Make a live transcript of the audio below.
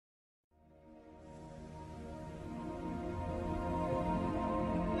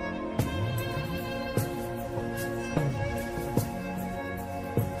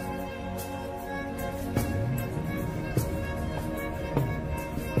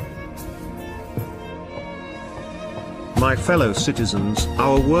My fellow citizens,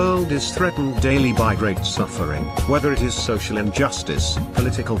 our world is threatened daily by great suffering, whether it is social injustice,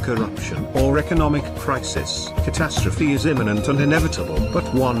 political corruption, or economic crisis. Catastrophe is imminent and inevitable,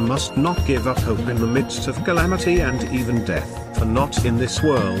 but one must not give up hope in the midst of calamity and even death. For not in this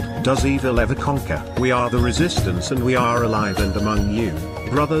world does evil ever conquer. We are the resistance and we are alive and among you.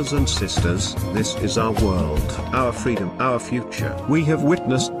 Brothers and sisters, this is our world, our freedom, our future. We have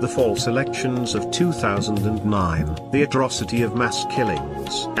witnessed the false elections of 2009, the atrocity of mass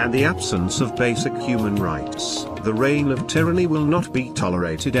killings, and the absence of basic human rights. The reign of tyranny will not be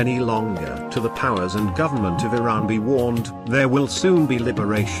tolerated any longer. To the powers and government of Iran be warned, there will soon be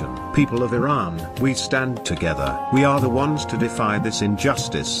liberation. People of Iran, we stand together. We are the ones to defy this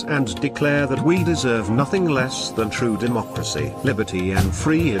injustice and declare that we deserve nothing less than true democracy, liberty and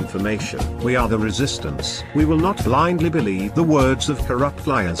free information. We are the resistance. We will not blindly believe the words of corrupt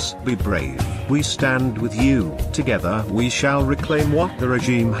liars. Be brave. We stand with you. Together we shall reclaim what the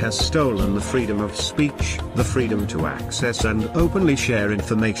regime has stolen: the freedom of speech, the freedom to access and openly share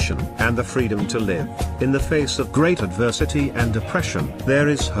information, and the freedom to live. In the face of great adversity and oppression, there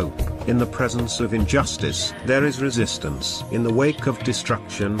is hope. In the presence of injustice, there is resistance. In the wake of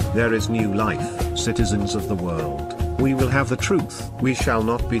destruction, there is new life. Citizens of the world, we will have the truth. We shall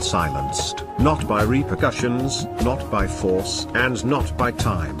not be silenced, not by repercussions, not by force, and not by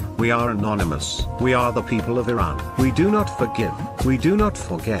time. We are anonymous. We are the people of Iran. We do not forgive. We do not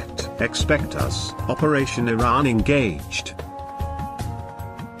forget. Expect us. Operation Iran engaged.